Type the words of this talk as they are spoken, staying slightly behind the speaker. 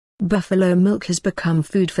Buffalo milk has become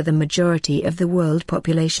food for the majority of the world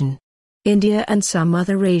population. India and some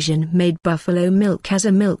other Asian-made buffalo milk as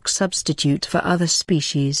a milk substitute for other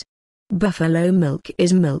species. Buffalo milk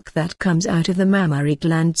is milk that comes out of the mammary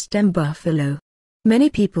gland stem buffalo.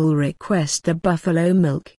 Many people request the buffalo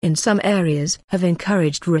milk in some areas have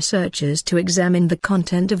encouraged researchers to examine the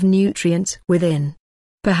content of nutrients within.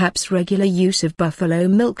 Perhaps regular use of buffalo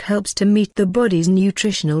milk helps to meet the body's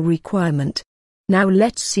nutritional requirement. Now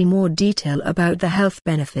let's see more detail about the health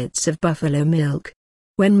benefits of buffalo milk.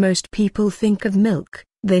 When most people think of milk,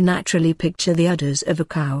 they naturally picture the udders of a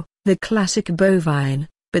cow, the classic bovine,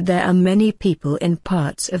 but there are many people in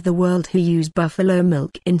parts of the world who use buffalo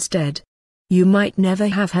milk instead. You might never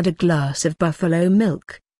have had a glass of buffalo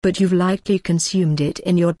milk, but you've likely consumed it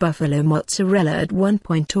in your buffalo mozzarella at one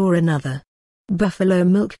point or another. Buffalo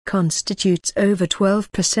milk constitutes over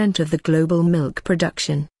 12% of the global milk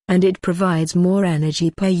production, and it provides more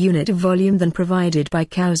energy per unit of volume than provided by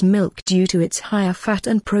cow's milk due to its higher fat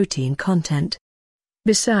and protein content.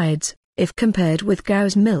 Besides, if compared with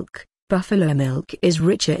cow's milk, buffalo milk is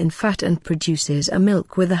richer in fat and produces a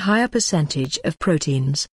milk with a higher percentage of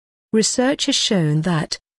proteins. Research has shown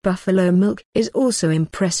that buffalo milk is also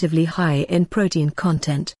impressively high in protein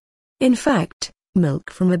content. In fact,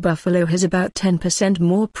 milk from a buffalo has about 10%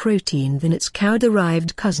 more protein than its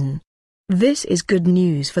cow-derived cousin. This is good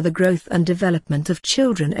news for the growth and development of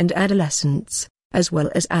children and adolescents, as well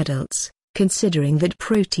as adults, considering that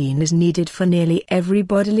protein is needed for nearly every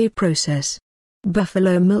bodily process.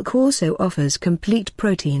 Buffalo milk also offers complete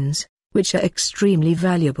proteins, which are extremely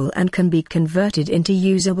valuable and can be converted into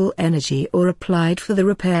usable energy or applied for the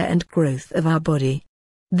repair and growth of our body.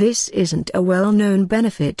 This isn't a well-known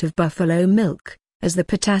benefit of buffalo milk, as the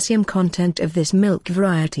potassium content of this milk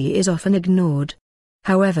variety is often ignored.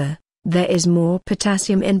 However, there is more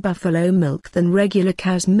potassium in buffalo milk than regular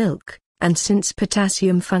cow's milk, and since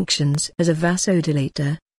potassium functions as a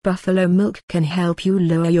vasodilator, buffalo milk can help you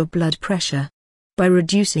lower your blood pressure. By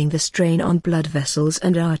reducing the strain on blood vessels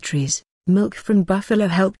and arteries, milk from buffalo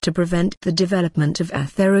help to prevent the development of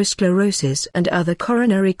atherosclerosis and other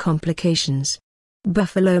coronary complications.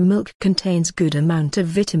 Buffalo milk contains good amount of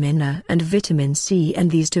vitamin A and vitamin C,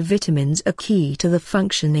 and these two vitamins are key to the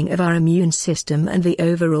functioning of our immune system and the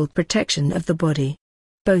overall protection of the body.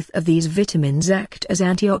 Both of these vitamins act as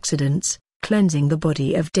antioxidants, cleansing the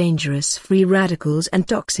body of dangerous free radicals and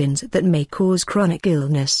toxins that may cause chronic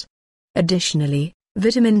illness. Additionally,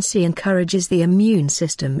 vitamin C encourages the immune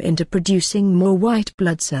system into producing more white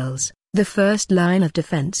blood cells, the first line of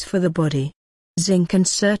defense for the body. Zinc and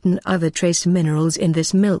certain other trace minerals in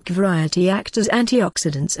this milk variety act as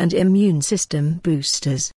antioxidants and immune system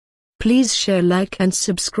boosters. Please share, like and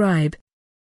subscribe.